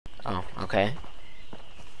Oh, okay.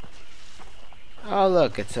 Oh,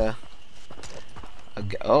 look, it's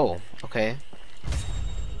oh, okay.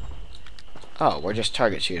 Oh, we're just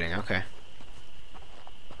target shooting. Okay.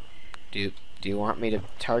 Do you want me to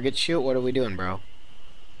target shoot? What are we doing, bro?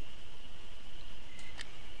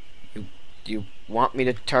 Do you want me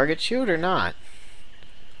to target shoot or not?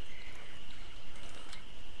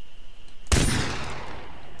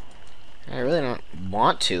 I really don't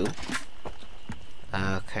want to.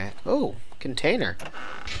 Okay. Oh, container.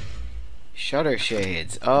 Shutter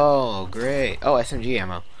shades. Oh, great. Oh, SMG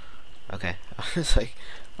ammo. Okay. I was like,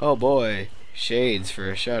 oh boy, shades for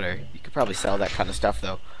a shutter. You could probably sell that kind of stuff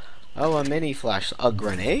though. Oh, a mini flash. A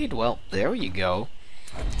grenade? Well, there you go.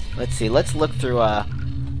 Let's see. Let's look through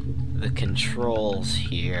the controls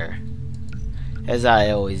here. As I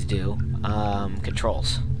always do.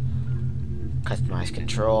 Controls. Customize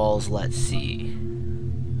controls. Let's see.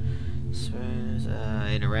 So,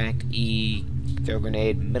 interact. E. Throw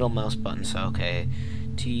grenade. Middle mouse button. So, okay.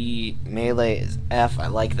 T. Melee is F. I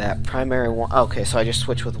like that. Primary one. Okay, so I just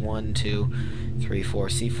switch with 1, 2, 3, 4.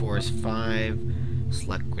 C4 is 5.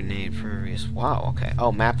 Select grenade previous. Wow, okay.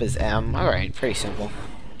 Oh, map is M. Alright, pretty simple.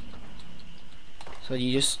 So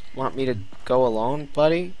you just want me to go alone,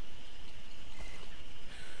 buddy?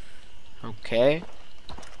 Okay.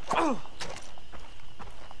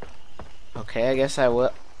 Okay, I guess I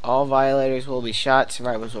will. All violators will be shot.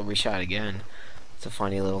 Survivors will be shot again. It's a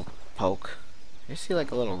funny little poke. You see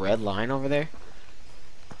like a little red line over there?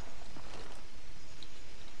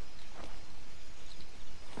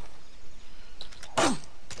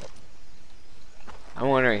 I'm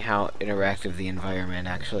wondering how interactive the environment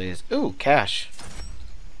actually is. Ooh, cash.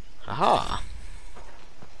 Aha.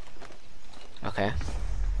 Okay.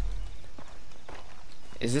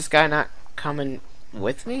 Is this guy not coming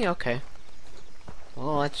with me? Okay.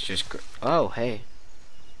 Well, that's just oh, hey.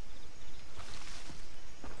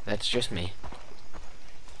 That's just me.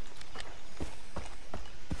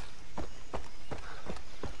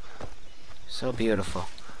 So beautiful.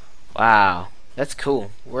 Wow. That's cool.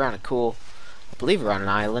 We're on a cool... I believe we're on an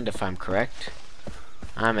island, if I'm correct.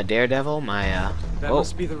 I'm a daredevil. My, That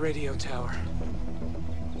must be the radio tower.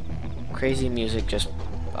 Crazy music just...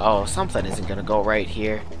 Oh, something isn't gonna go right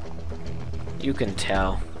here. You can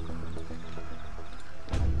tell.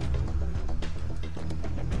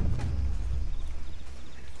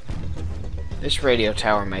 This radio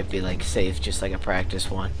tower might be, like, safe, just like a practice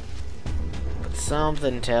one. But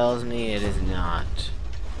something tells me it is not.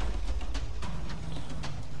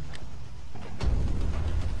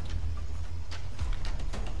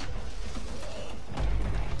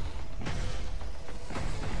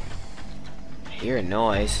 I hear a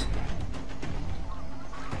noise.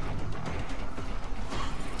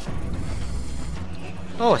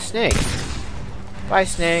 Oh, a snake. Bye,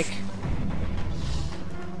 snake.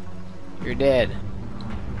 You're dead.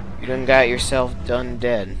 You done got yourself done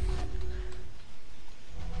dead.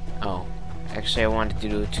 Oh. Actually, I wanted to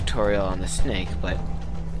do a tutorial on the snake, but...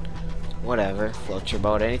 whatever. Float your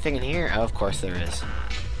boat. Anything in here? Oh, of course there is.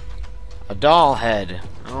 A doll head.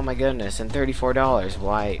 Oh my goodness. And $34.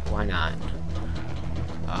 Why not?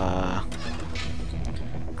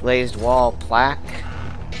 Glazed wall plaque.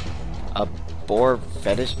 A boar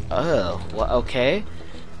fetish. Oh, well, okay.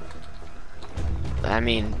 I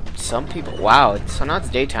mean, some people. Wow, so now it's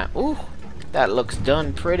daytime. Ooh, that looks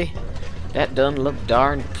done pretty. That done look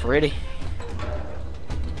darn pretty.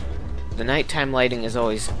 The nighttime lighting is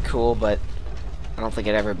always cool, but I don't think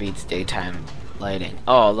it ever beats daytime lighting.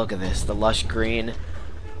 Oh, look at this. The lush green,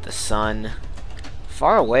 the sun.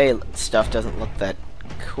 Far away stuff doesn't look that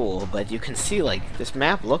cool, but you can see, like, this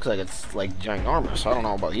map looks like it's, like, ginormous. I don't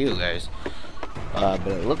know about you guys. But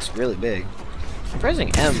it looks really big. I'm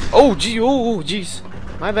pressing M. Oh, gee, oh, jeez.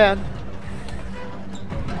 My bad.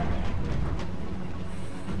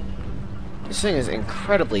 This thing is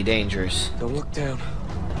incredibly dangerous. Don't look down.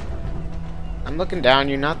 I'm looking down.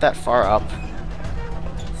 You're not that far up.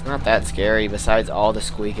 It's not that scary, besides all the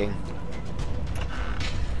squeaking.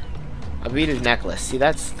 A beaded necklace. See,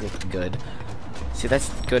 that's good. See, that's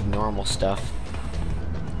good normal stuff.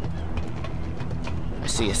 I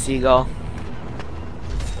see a seagull.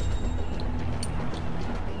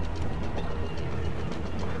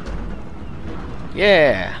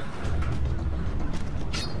 Yeah.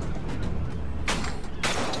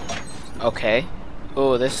 Okay.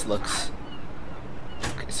 Oh, this looks...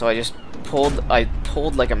 Okay, so I just pulled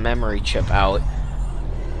like a memory chip out.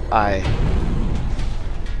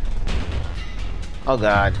 Oh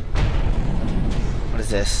god. What is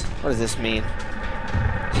this? What does this mean?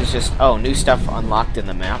 This is just... Oh, new stuff unlocked in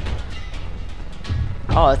the map.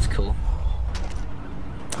 Oh, that's cool.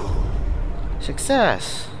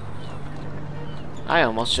 Success! I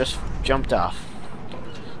almost just jumped off.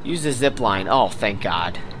 Use the zip line. Oh, thank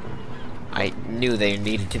God. I knew there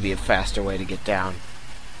needed to be a faster way to get down.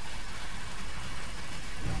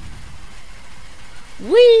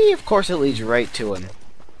 Whee! Of course it leads right to him.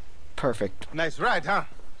 Perfect. Nice ride, huh?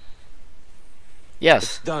 Yes.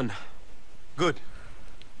 It's done. Good.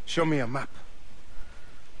 Show me a map.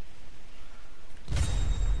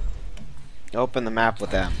 Open the map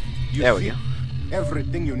with them. You There we see, go.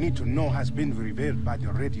 everything you need to know has been revealed by the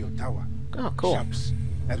radio tower. Oh, cool. Shops,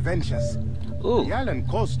 adventures. Ooh, The island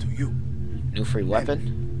calls to you. new free weapon.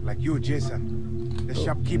 And, like you, Jason, the Ooh,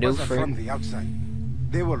 shopkeepers new are free- from the outside.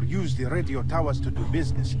 They will use the radio towers to do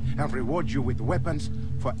business and reward you with weapons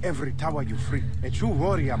for every tower you free. A true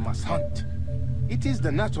warrior must hunt. It is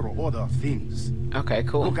the natural order of things. Okay,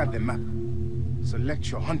 cool. Look at the map.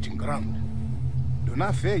 Select your hunting ground. Do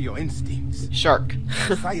not fear your instincts. Shark.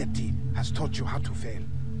 Society has taught you how to fail,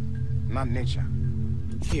 not nature.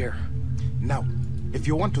 Here. Now, if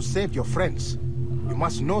you want to save your friends, you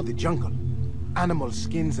must know the jungle. Animal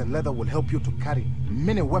skins and leather will help you to carry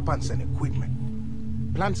many weapons and equipment.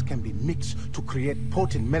 Plants can be mixed to create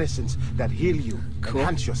potent medicines that heal you, Cool.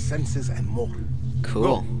 enhance your senses, and more.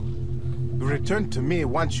 Cool. Go. Return to me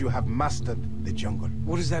once you have mastered the jungle.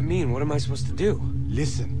 What does that mean? What am I supposed to do?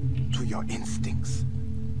 Listen to your instincts.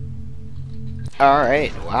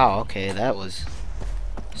 Alright, wow, okay, that was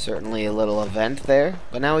certainly a little event there.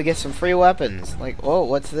 But now we get some free weapons. Like, whoa,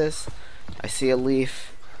 what's this? I see a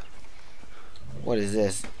leaf. What is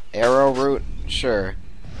this? Arrow root? Sure.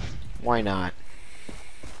 Why not?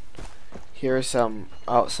 Here's some,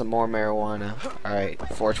 oh, some more marijuana. Alright,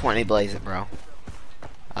 420 blaze it, bro.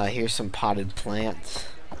 Here's some potted plants.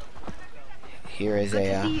 Here is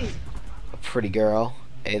a pretty girl.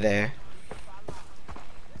 Hey there.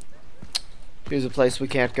 Here's a place we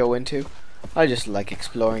can't go into. I just like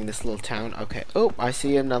exploring this little town. Okay. Oh, I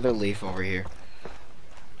see another leaf over here.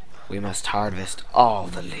 We must harvest all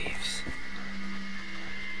the leaves.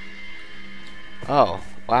 Oh,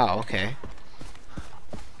 wow, okay.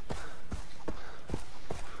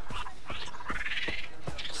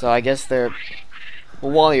 So I guess they're...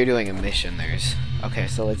 Well, while you're doing a mission, there's... Okay,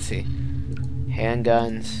 so let's see.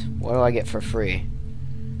 Handguns. What do I get for free?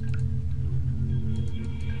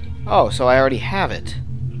 Oh, so I already have it.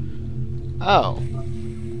 Oh.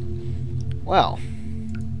 Well.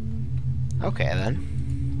 Okay,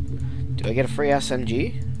 then. Do I get a free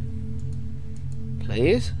SMG?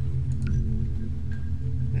 Please?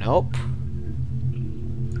 Nope.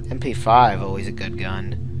 MP5, always a good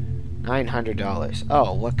gun. $900.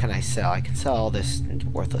 Oh, what can I sell? I can sell all this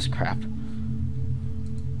worthless crap.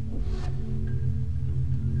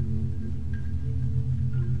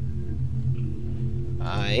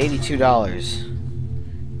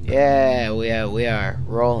 $82. Yeah, we are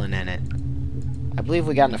rolling in it. I believe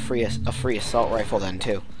we got a free assault rifle then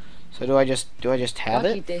too. So do I just have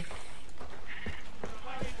it?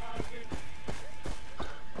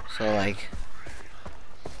 So like,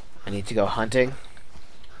 I need to go hunting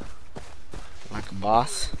like a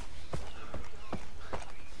boss.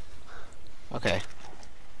 Okay.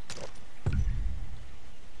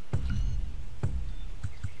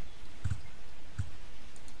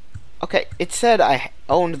 Okay, it said I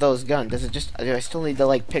owned those guns. Does it just... Do I still need to,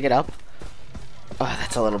 like, pick it up? Oh,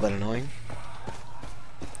 that's a little bit annoying.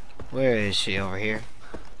 Where is she? Over here?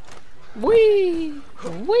 Whee!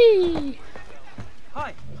 Whee!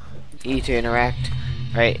 Hi. E to interact.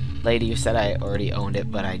 Right, lady, you said I already owned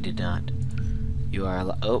it, but I did not. You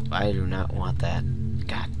are... Oh, I do not want that.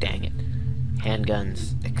 God dang it.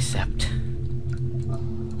 Handguns, accept.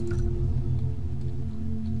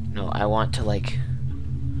 No, I want to, like...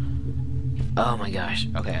 Oh my gosh.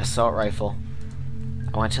 Okay, assault rifle.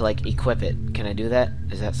 I want to, like, equip it. Can I do that?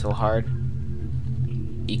 Is that so hard?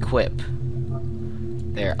 Equip.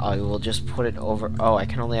 There, I will just put it over... Oh, I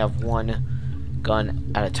can only have one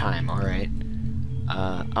gun at a time. Alright.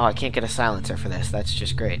 Oh, I can't get a silencer for this. That's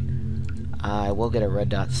just great. I will get a red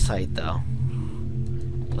dot sight, though.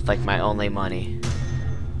 With, like, my only money.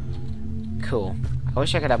 Cool. I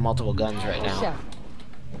wish I could have multiple guns right now.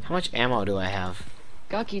 How much ammo do I have?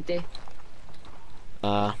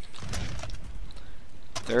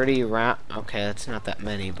 30 round. Okay, that's not that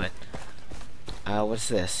many, but what's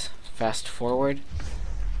this? Fast forward.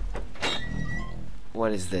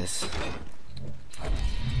 What is this?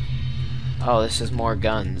 Oh, this is more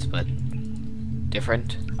guns, but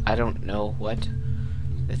different. I don't know what.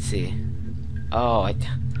 Let's see. Oh,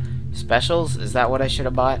 specials? Is that what I should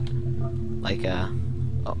have bought? Like a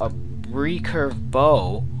recurve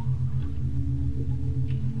bow.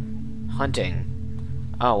 Hunting.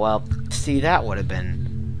 Oh well, see, that would have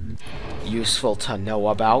been useful to know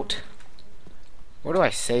about. Where do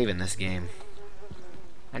I save in this game?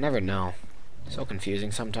 I never know. So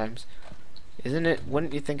confusing sometimes. Isn't it?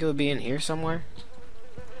 Wouldn't you think it would be in here somewhere?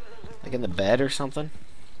 Like in the bed or something?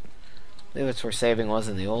 I believe that's where saving was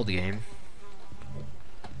in the old game.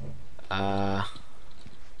 I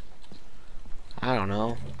don't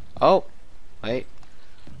know. Oh! Wait.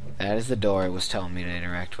 That is the door it was telling me to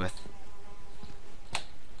interact with.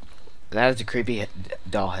 That is a creepy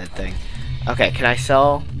doll head thing. Okay, can I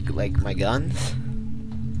sell, like, my guns?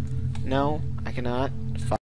 No, I cannot.